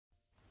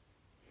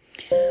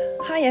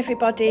Hi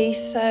everybody,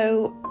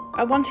 so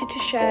I wanted to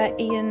share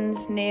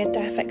Ian's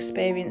near-death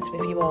experience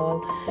with you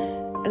all.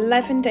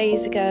 11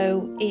 days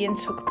ago, Ian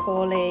took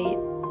poorly,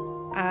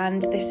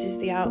 and this is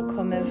the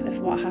outcome of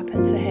what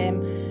happened to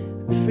him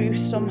through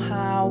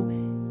somehow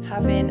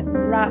having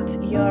rat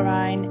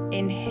urine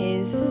in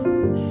his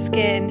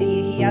skin.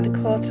 He had a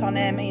cut on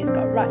him, he's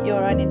got rat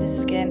urine in his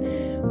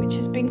skin, which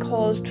has been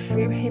caused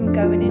through him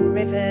going in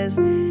rivers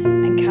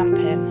and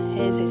camping.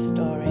 Here's his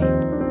story.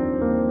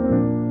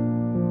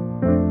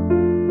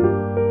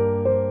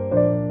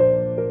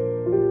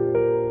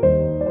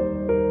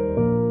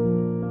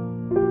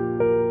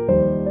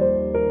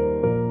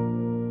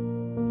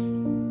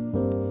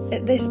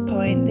 At this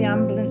point, the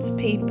ambulance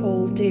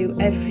people do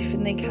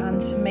everything they can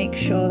to make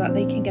sure that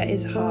they can get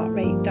his heart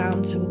rate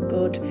down to a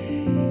good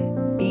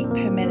beat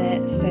per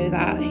minute so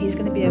that he's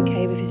going to be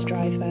okay with his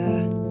drive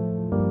there.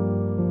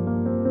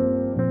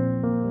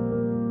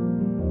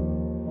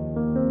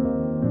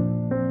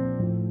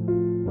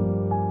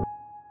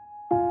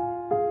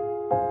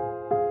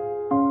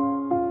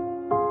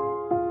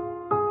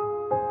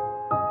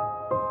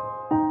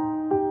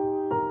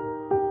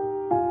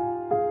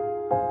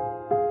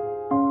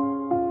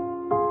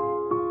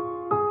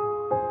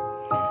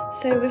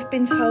 So we've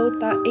been told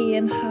that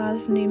Ian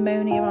has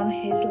pneumonia on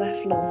his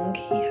left lung,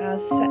 he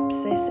has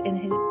sepsis in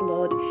his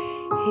blood,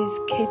 his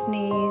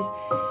kidneys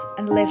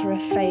and liver are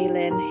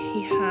failing,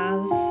 he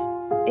has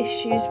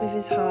issues with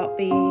his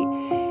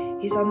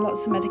heartbeat, he's on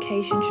lots of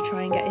medication to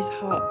try and get his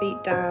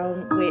heartbeat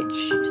down,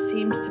 which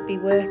seems to be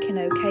working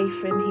okay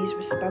for him. He's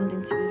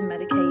responding to his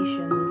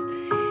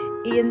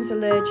medications. Ian's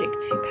allergic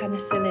to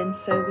penicillin,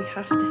 so we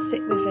have to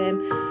sit with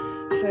him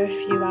for a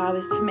few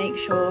hours to make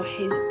sure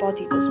his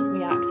body doesn't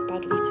react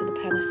badly to the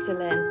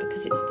penicillin,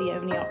 because it's the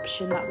only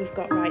option that we've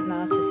got right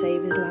now to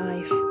save his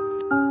life.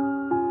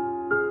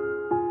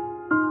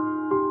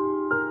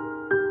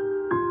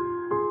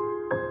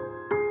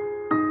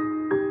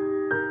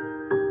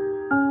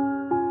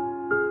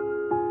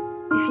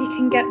 If you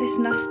can get this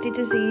nasty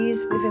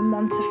disease within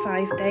 1 to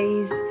 5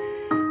 days,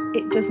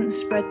 it doesn't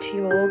spread to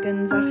your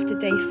organs. After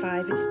day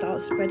 5 it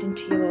starts spreading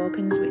to your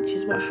organs, which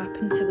is what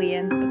happened to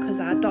Ian, because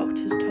our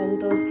doctors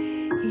told us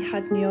he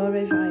had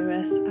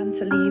neurovirus and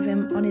to leave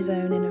him on his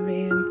own in a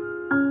room.